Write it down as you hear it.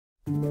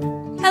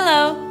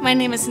Hello, my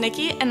name is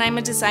Nikki and I'm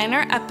a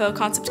designer at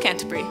BoConcept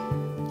Canterbury.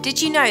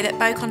 Did you know that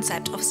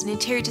BoConcept offers an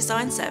interior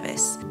design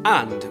service?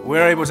 And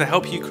we're able to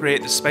help you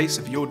create the space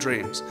of your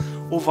dreams,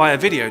 all via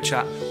video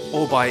chat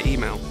or by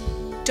email.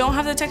 Don't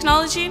have the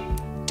technology?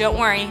 Don't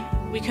worry,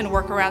 we can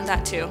work around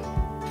that too.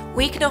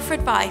 We can offer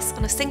advice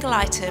on a single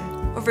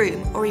item, a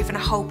room or even a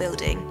whole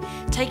building,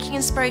 taking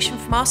inspiration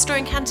from our store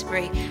in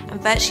Canterbury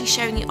and virtually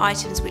showing you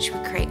items which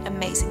would create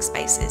amazing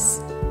spaces.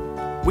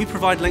 We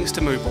provide links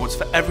to mood boards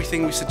for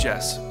everything we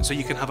suggest, so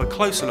you can have a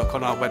closer look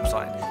on our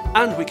website,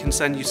 and we can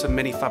send you some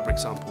mini fabric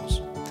samples.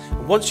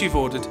 And once you've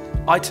ordered,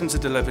 items are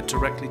delivered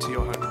directly to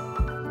your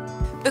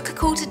home. Book a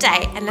call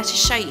today and let us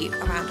show you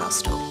around our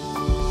store.